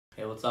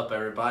what's up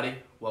everybody?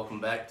 Welcome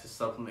back to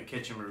Supplement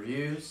Kitchen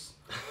Reviews.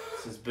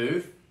 This is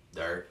Booth.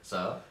 Dirt.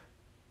 So?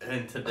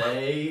 And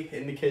today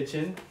in the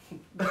kitchen,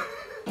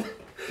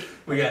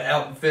 we got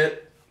Outten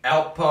Fit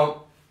Out-pump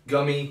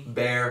Gummy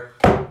Bear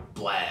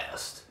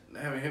Blast.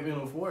 Damn, it hit me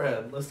on the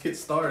forehead. Let's get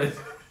started.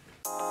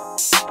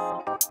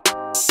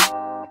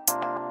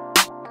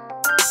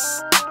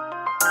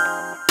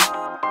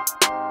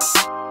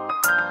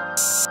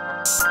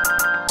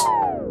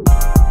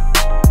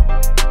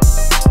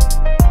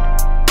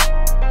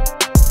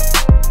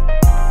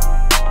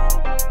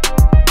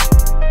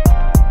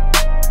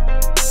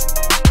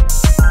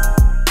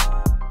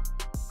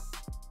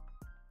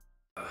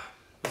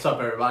 What's up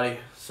everybody?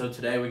 So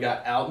today we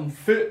got Outten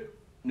Fit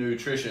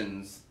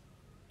Nutrition's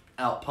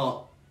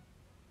Out-pump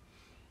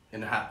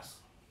in the house.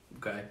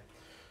 Okay.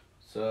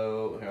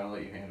 So here, I'll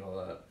let you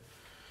handle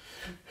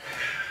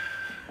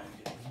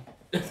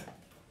that.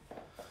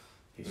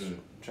 He's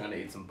trying to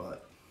eat some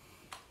butt.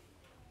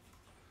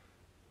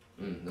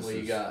 What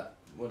you got?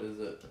 What is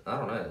it? I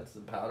don't know. It's the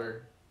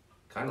powder.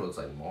 Kind of looks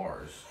like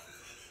Mars.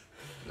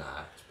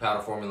 Nah, it's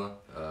powder formula.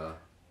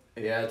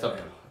 Yeah,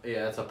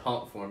 it's a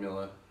pump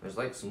formula. There's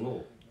like some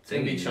little It's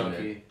gonna be thingies in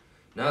chunky. it.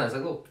 No, there's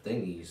like little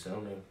thingies. I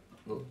don't know.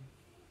 Little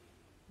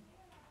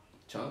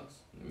Chunks?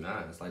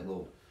 Nah, it's like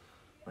little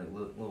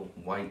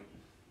white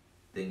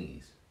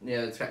thingies.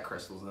 Yeah, it's got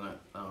crystals in it.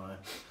 I don't know.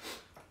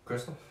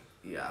 Crystal?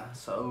 Yeah.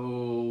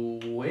 So,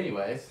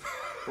 anyways,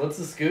 what's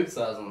the scoop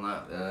size on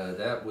that?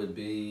 That would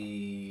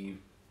be.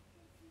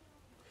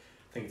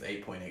 I think it's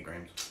 8.8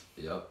 grams.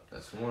 Yep,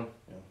 that's the one.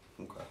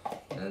 Yeah. Okay.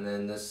 And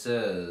then this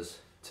says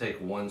take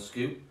 1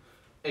 scoop,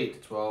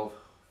 8 to 12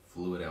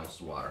 fluid ounces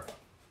of water.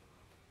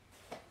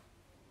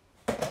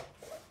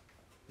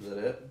 Is that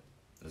it?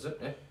 That's it?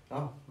 Yeah.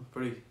 Oh,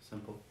 pretty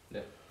simple.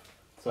 Yeah.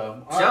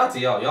 So, Shout out to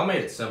y'all. Y'all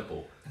made it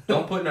simple.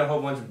 Don't put in a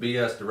whole bunch of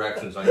BS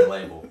directions on your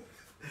label.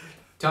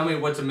 Tell me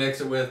what to mix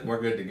it with and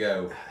we're good to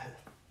go.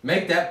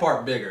 Make that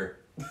part bigger.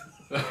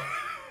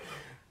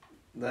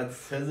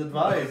 that's his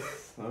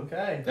advice.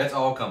 Okay. That's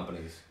all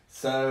companies.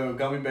 So,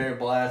 Gummy Bear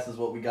Blast is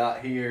what we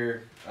got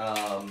here.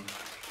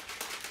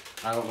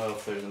 I don't know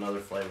if there's another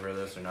flavor of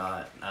this or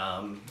not.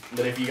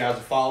 But if you guys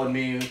have followed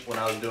me when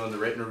I was doing the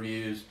written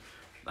reviews,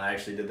 I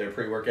actually did their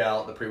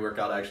pre-workout. The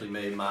pre-workout actually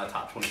made my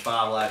top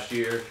 25 last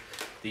year.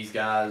 These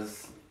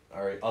guys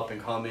are up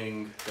and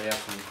coming. They have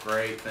some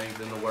great things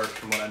in the works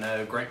from what I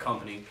know. Great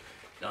company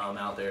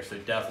out there, so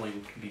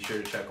definitely be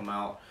sure to check them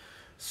out.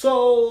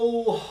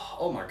 So,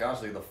 oh my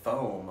gosh, look at the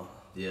foam.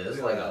 Yeah, it's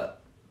like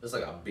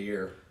a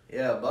beer.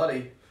 Yeah,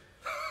 buddy.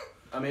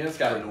 I mean, it's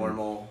got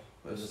normal.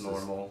 It's This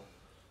normal.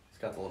 It's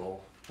got the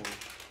little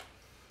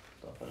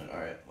stuff in it. All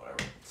right,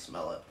 whatever.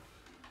 Smell it.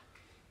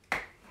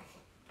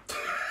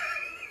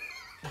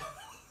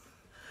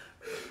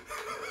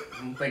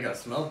 I don't think I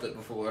smelled it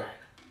before.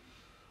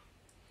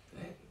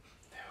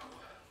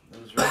 It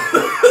was really,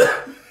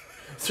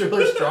 it's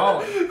really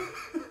strong.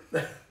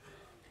 I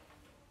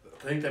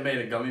think they made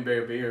a gummy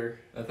bear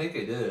beer. I think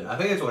they did. I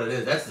think that's what it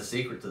is. That's the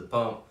secret to the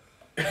pump.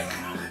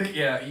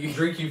 Yeah, You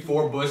drink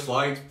 4 Busch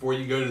Lights before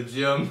you go to the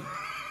gym.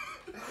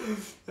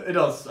 it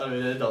does. I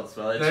mean, it don't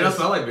smell. It doesn't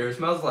smell like beer. It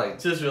smells like.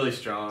 It's just really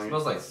strong. It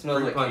smells like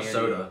fruit punch candy.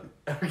 soda.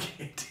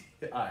 Okay.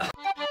 All right.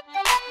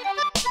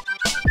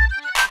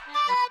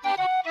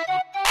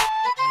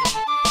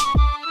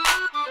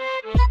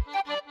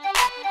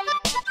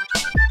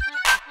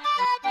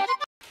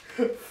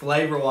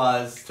 Flavor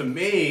wise, to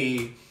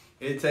me,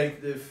 it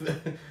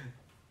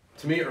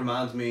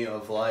reminds me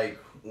of like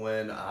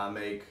when I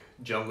make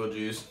jungle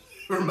juice.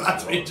 It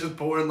reminds me of just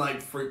pouring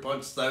like fruit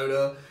punch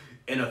soda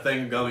in a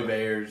thing of gummy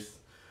bears.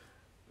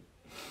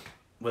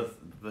 But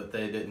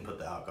they didn't put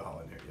the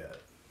alcohol in there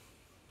yet.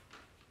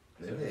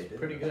 Maybe they did.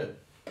 Pretty good.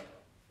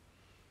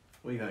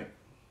 What do you think?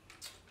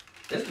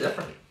 It's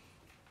different.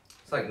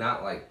 It's like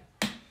not like.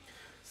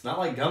 It's not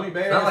like gummy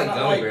bear. It's not like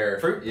gummy bear.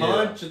 Fruit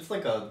punch. It's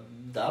like a.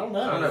 I don't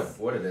know. I don't know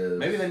what it is.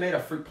 Maybe they made a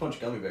fruit punch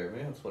gummy bear.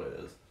 Maybe that's what it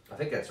is. I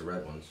think that's the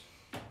red ones.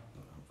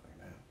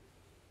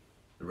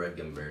 The red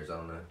gummy bears. I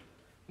don't know.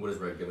 What is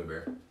red gummy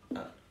bear?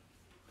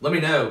 Let me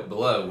know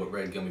below what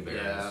red gummy bear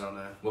is. Yeah, I don't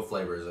know. What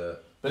flavor is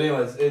that? But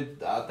anyways,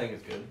 I think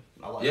it's good.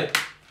 I like it.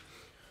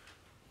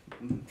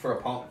 For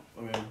a pump,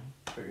 I mean,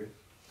 pretty good.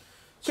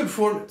 So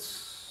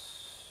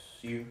performance.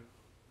 You.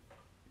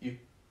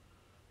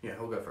 Yeah,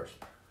 we'll go first.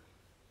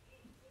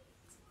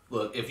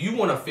 Look, if you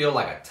want to feel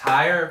like a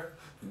tire,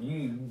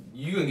 you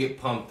gonna get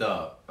pumped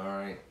up. All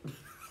right.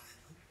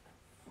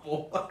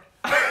 What?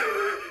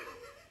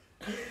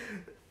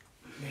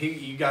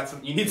 You got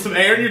some. You need some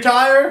air in your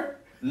tire.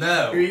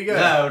 No. Here you go.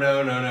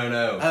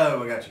 No.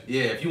 Oh, I got you.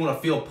 Yeah, if you want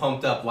to feel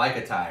pumped up like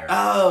a tire.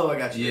 Oh, I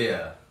got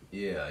you.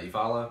 Yeah. You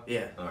follow?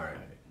 Yeah. All right.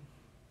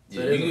 So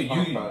Yeah, it is a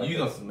pump product, you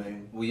that's gonna. the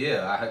main. Well,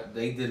 yeah,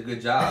 they did a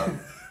good job.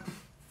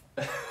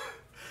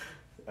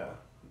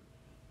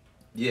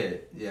 Yeah,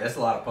 that's a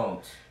lot of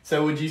pumps.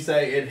 So would you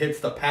say it hits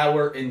the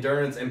power,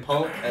 endurance, and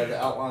pump as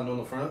outlined on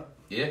the front?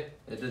 Yeah,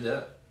 it did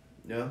that.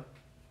 Yeah.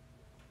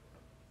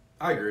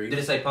 I agree. Did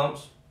it say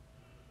pumps?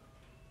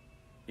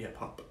 Yeah,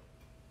 pump.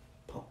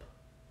 Pump.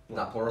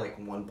 Not plural? Like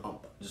one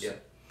pump. Just, yeah.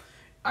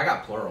 I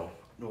got plural.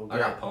 Well, I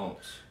got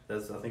pumps. I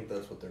think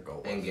that's what their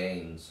goal was. And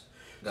gains.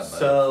 Got both.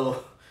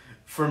 So,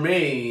 for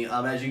me,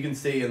 as you can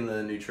see in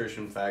the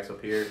nutrition facts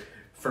up here,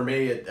 for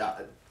me, it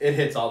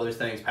hits all those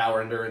things.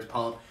 Power, endurance,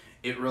 pump.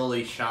 It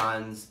really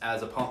shines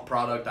as a pump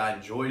product. I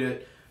enjoyed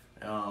it.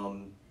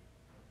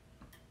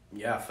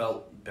 Yeah, I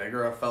felt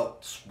bigger. I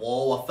felt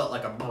swole. I felt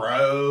like a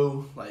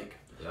bro. Like,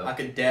 yep. I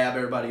could dab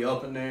everybody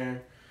up in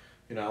there.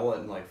 You know, I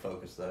wasn't, like,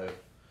 focused, though.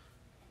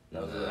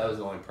 That was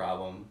the only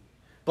problem.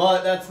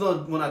 But that's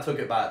when I took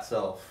it by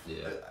itself.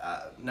 Yeah.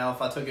 Now,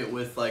 if I took it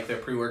with, like, their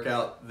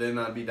pre-workout, then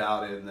I'd be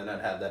dialed in, and then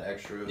I'd have that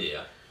extra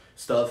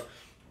stuff.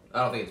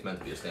 I don't think it's meant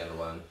to be a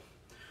standalone.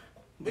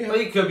 Yeah. But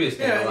it could be a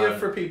standalone. Yeah,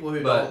 for people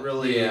who don't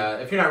really... Yeah,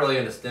 if you're not really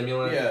into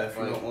stimulant. Yeah, if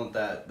you don't want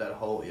that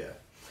whole, it's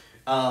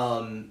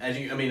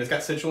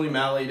got citrulline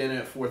malate in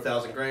it,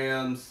 4,000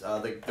 grams.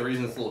 The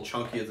reason it's a little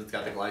chunky is it's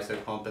got the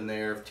glyco pump in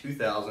there of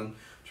 2,000, which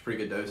is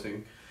pretty good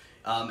dosing.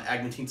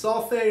 Agmatine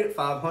sulfate at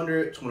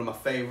 500. It's one of my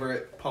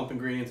favorite pump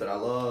ingredients that I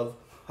love.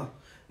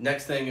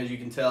 Next thing, as you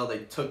can tell, they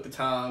took the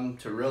time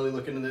to really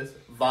look into this.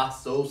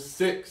 Vaso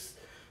 6,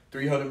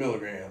 300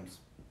 milligrams.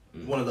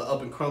 One of the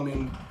up and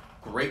coming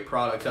great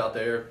products out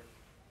there.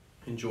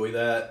 Enjoy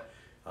that.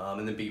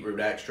 And then beetroot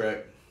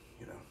extract,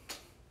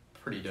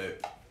 pretty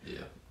dope.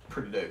 Yeah.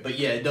 Pretty dope. But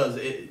yeah, it does.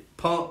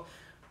 Pump,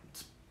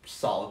 it's a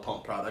solid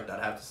pump product,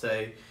 I'd have to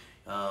say.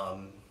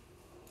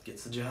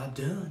 Gets the job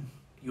done.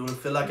 You want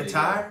to feel like a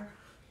tire?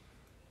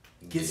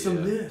 Get some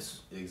of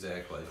this.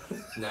 Exactly.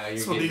 Now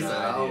you're getting the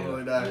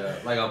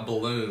idea. Like a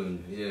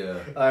balloon. Yeah.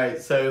 All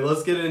right, so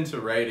let's get into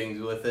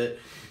ratings with it.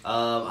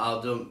 I'll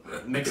do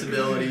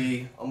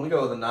mixability. I'm gonna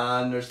go with a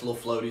 9. There's little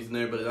floaties in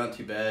there, but it's not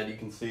too bad. You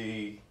can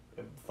see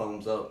it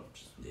foams up.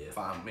 Just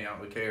fine with me. I don't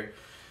really care.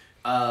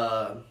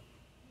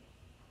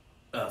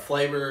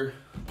 Flavor.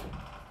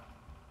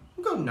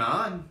 I'll go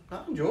 9.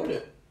 I enjoyed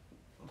it.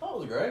 I thought it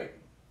was great.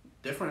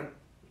 Different.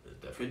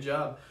 Good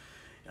job.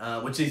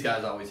 Which these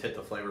guys always hit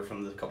the flavor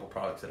from the couple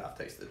products that I've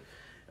tasted.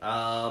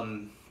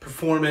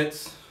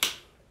 Performance,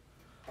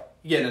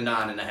 you're getting a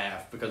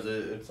 9.5 because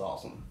it's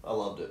awesome. I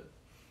loved it.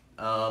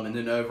 And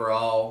then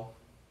overall,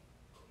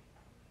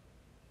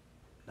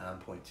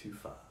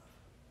 9.25.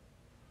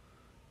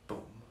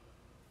 Boom.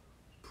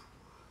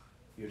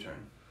 Your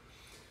turn.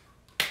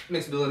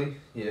 Mixability,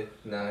 9.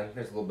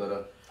 There's a little bit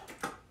of,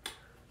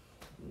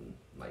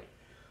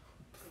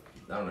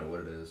 I don't know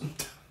what it is.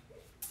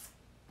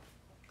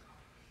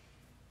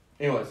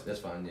 Anyways, that's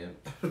fine,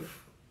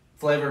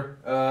 Flavor,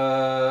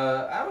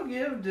 I would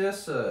give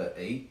this a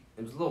 8.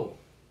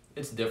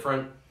 It's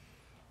different.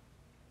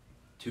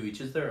 To each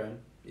is their own.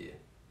 Yeah.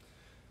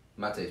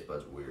 My taste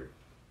buds are weird.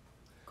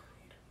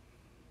 Agreed.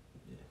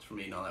 Yeah, it's from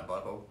eating on that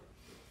butthole.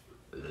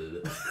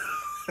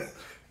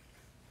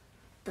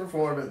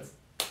 Performance.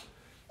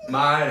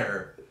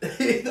 Minor.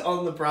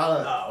 On the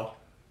product. Oh.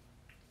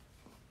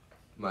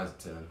 Mine's a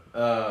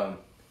 10.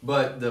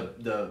 But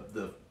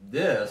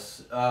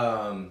this,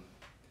 I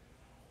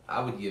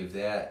would give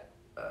that,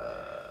 I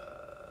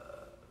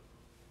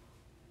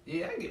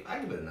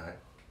give it a 9.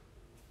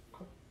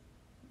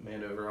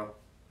 Man overall.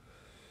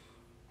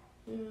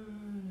 9.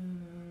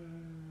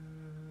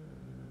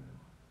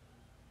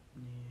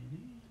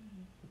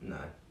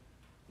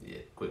 Yeah,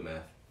 quick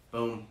math.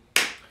 Boom.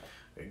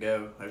 There you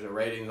go. There's a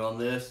ratings on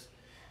this.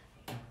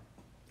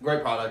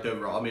 Great product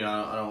overall. I mean,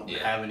 I don't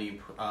have any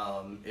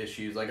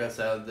issues. Like I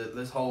said,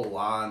 this whole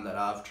line that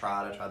I've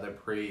tried their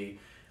pre,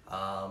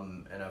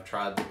 and I've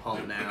tried the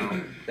pump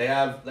now. They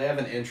have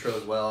an intro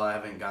as well. I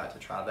haven't got to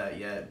try that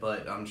yet,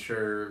 but I'm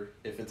sure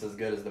if it's as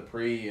good as the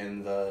pre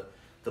and the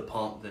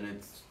pump, then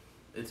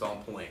it's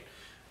on point.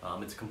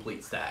 It's a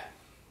complete stack.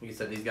 Like you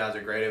said, these guys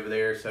are great over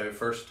there. So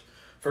first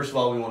of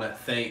all, we want to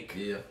thank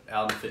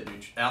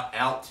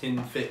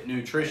Outten Fit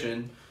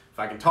Nutrition. If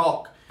I can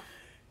talk,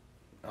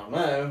 I don't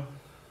know.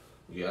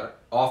 Yeah,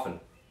 often.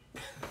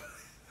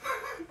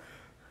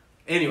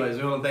 Anyways,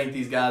 we want to thank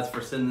these guys for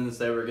sending this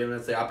over, giving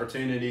us the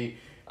opportunity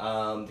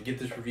to get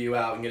this review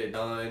out and get it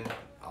done.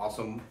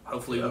 Awesome.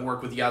 Hopefully we'll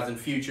work with you guys in the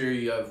future.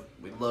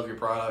 We love your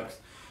products.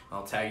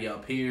 I'll tag you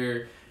up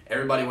here.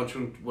 Everybody,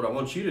 what I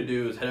want you to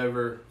do is head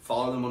over,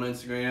 follow them on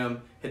Instagram,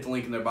 hit the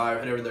link in their bio,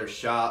 head over to their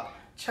shop,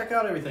 check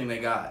out everything they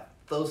got.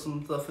 Throw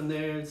some stuff in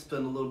there,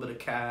 spend a little bit of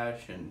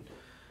cash, and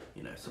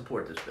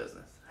support this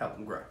business. Help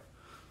them grow.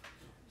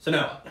 So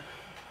now,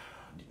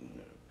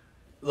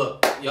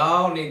 look,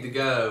 y'all need to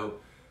go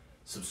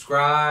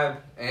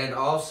subscribe and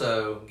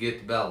also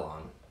get the bell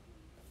on.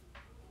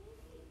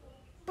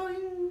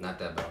 Boing. Not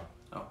that bell.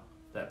 Oh,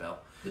 that bell.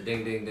 The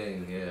ding, ding,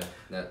 ding, yeah.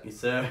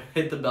 So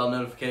hit the bell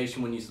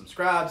notification when you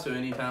subscribe, so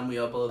anytime we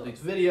upload these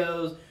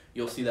videos,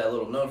 you'll see that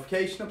little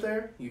notification up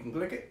there. You can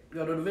click it,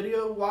 go to the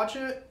video, watch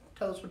it,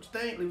 tell us what you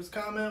think, leave us a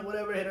comment,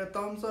 whatever, hit a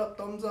thumbs up,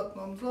 thumbs up,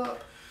 thumbs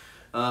up.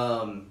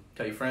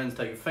 Tell your friends,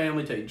 tell your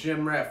family, tell your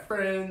gym rat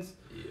friends.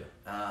 Yeah.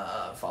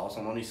 Follow us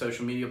on any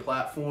social media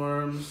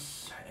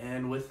platforms.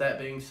 And with that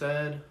being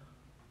said,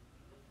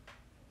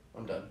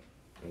 I'm done.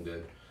 I'm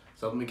good.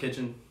 Soap in the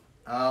kitchen.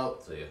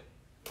 Out. See ya.